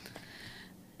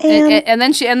 And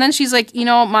then she's like, you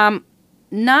know, Mom,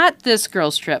 not this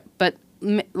girls' trip, but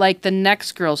like the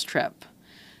next girls' trip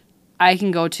I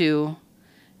can go to.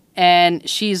 And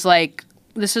she's like,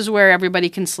 this is where everybody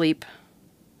can sleep.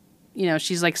 You know,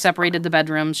 she's like separated the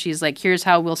bedrooms. She's like, here's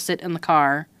how we'll sit in the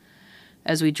car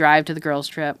as we drive to the girls'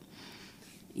 trip.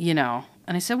 You know,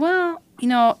 and I said, well, you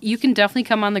know, you can definitely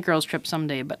come on the girls' trip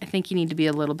someday, but I think you need to be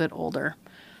a little bit older.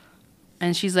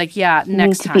 And she's like, yeah,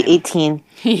 next time. You need to be 18.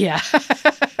 Yeah.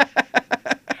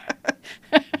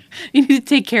 You need to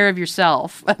take care of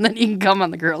yourself, and then you can come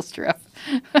on the girls' trip.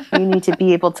 You need to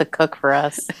be able to cook for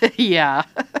us. Yeah.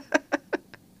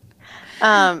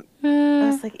 I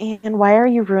was like, Anne, why are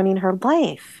you ruining her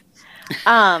life?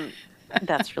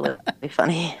 That's really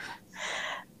funny.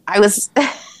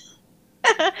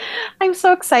 I'm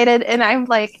so excited, and I'm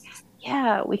like,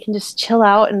 yeah, we can just chill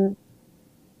out, and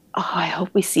I hope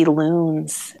we see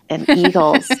loons and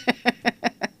eagles.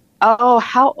 Oh,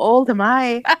 how old am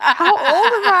I? How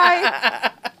old am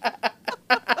I?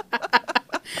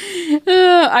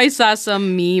 I saw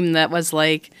some meme that was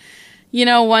like, you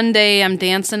know, one day I'm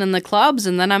dancing in the clubs,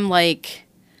 and then I'm like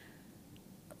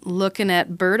looking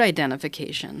at bird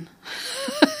identification.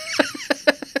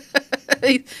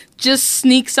 He just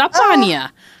sneaks up on you.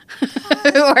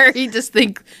 Or he just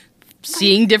think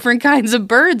seeing different kinds of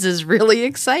birds is really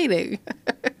exciting.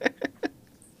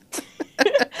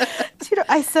 Dude,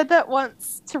 I said that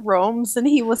once to Rome's, and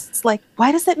he was like,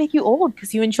 why does that make you old?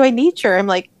 Because you enjoy nature. I'm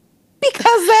like,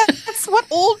 because that's what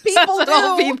old people do.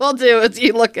 Old people do is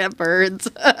you look at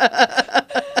birds. No,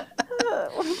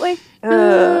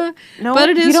 but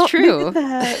it is true.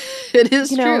 It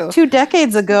is true. 2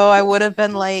 decades ago, I would have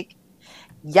been like,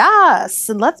 yes,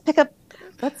 and let's pick up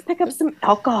some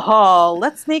alcohol.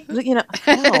 Let's make, no,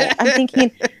 I'm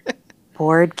thinking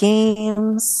board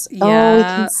games. Yeah. Oh, we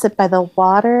can sit by the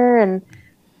water, and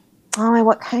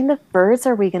what kind of birds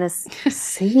are we going to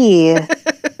see?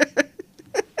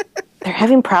 They're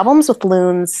having problems with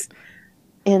loons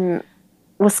in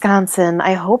Wisconsin.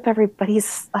 I hope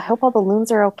all the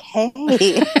loons are okay.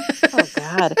 Oh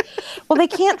God. Well, they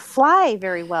can't fly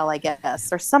very well, I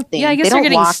guess, or something. Yeah, I guess they're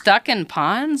getting stuck in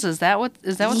ponds. Is that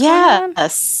what's going on?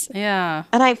 Yes. Yeah.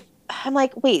 And I'm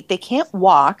like, wait, they can't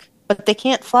walk, but they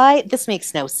can't fly? This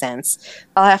makes no sense.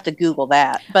 I'll have to Google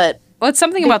that. But it's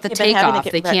something about the takeoff.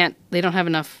 They don't have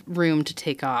enough room to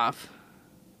take off.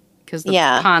 Because the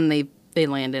pond they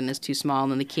land in is too small,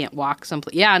 and then they can't walk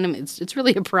someplace. Yeah, and it's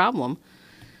really a problem.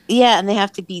 Yeah, and they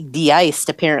have to be de-iced,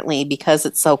 apparently, because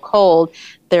it's so cold.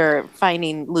 They're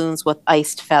finding loons with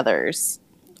iced feathers.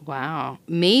 Wow.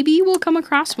 Maybe we'll come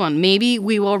across one. Maybe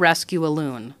we will rescue a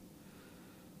loon.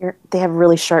 They have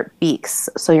really sharp beaks,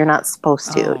 so you're not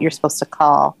supposed to. You're supposed to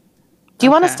call. Do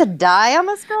you want us to die on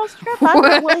this girls' trip? I'm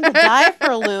not willing to die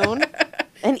for a loon.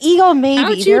 An eagle,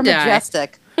 maybe. They're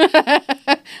majestic.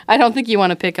 I don't think you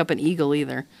want to pick up an eagle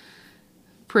either.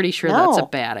 Pretty sure that's a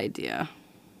bad idea.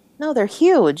 No, they're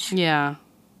huge. Yeah.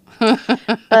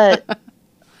 But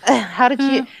how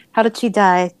did she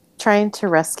die trying to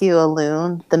rescue a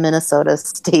loon, the Minnesota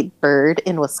state bird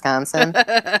in Wisconsin?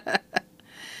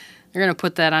 You're going to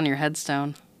put that on your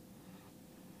headstone.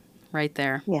 right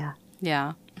there. Yeah.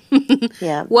 Yeah.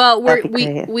 Yeah. Well, that'd be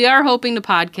great. we are hoping to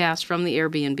podcast from the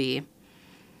Airbnb.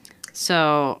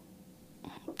 So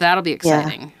that'll be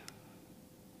exciting.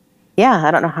 Yeah,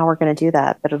 I don't know how we're going to do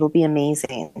that, but it'll be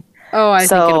amazing. Oh, I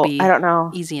think it'll be I don't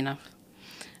know. easy enough.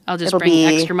 I'll just It'll bring be-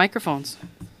 extra microphones.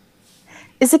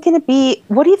 Is it going to be,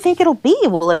 what do you think it'll be?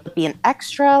 Will it be an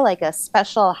extra, like a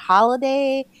special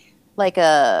holiday, like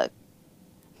a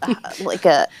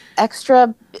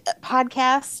extra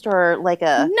podcast, or like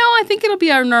a... No, I think it'll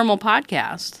be our normal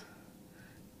podcast.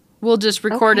 We'll just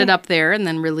record it Okay. up there and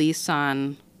then release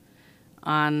on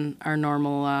our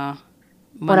normal Monday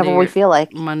Whenever we feel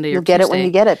like. Monday or You'll get it when Tuesday.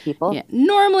 you get it, people. Yeah.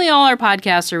 Normally, all our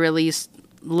podcasts are released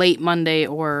late Monday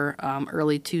or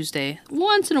early Tuesday.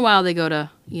 Once in a while, they go to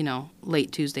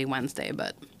late Tuesday, Wednesday,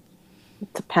 but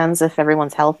It depends if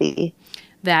everyone's healthy.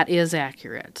 that is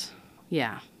accurate.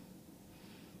 Yeah.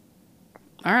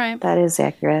 All right. That is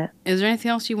accurate. Is there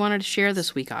anything else you wanted to share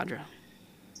this week, Audra?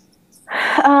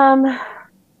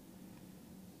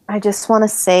 I just want to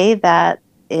say that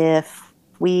if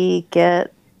we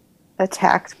get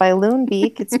attacked by Loon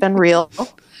Beak, it's been real.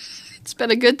 It's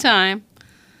been a good time.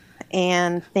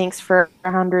 And thanks for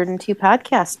 102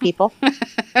 podcasts, people.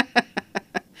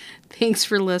 Thanks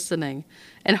for listening.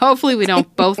 And hopefully we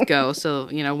don't both go, so,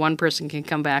 one person can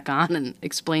come back on and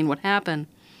explain what happened.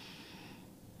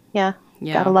 Yeah.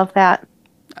 Yeah. Gotta love that.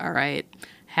 All right.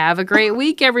 Have a great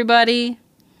week, everybody.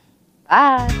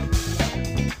 Bye.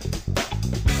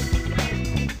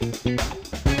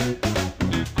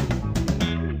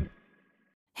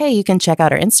 Hey, you can check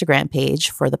out our Instagram page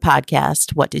for the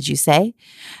podcast, What Did You Say?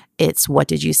 It's What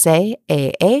Did You Say,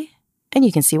 AA, and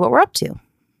you can see what we're up to.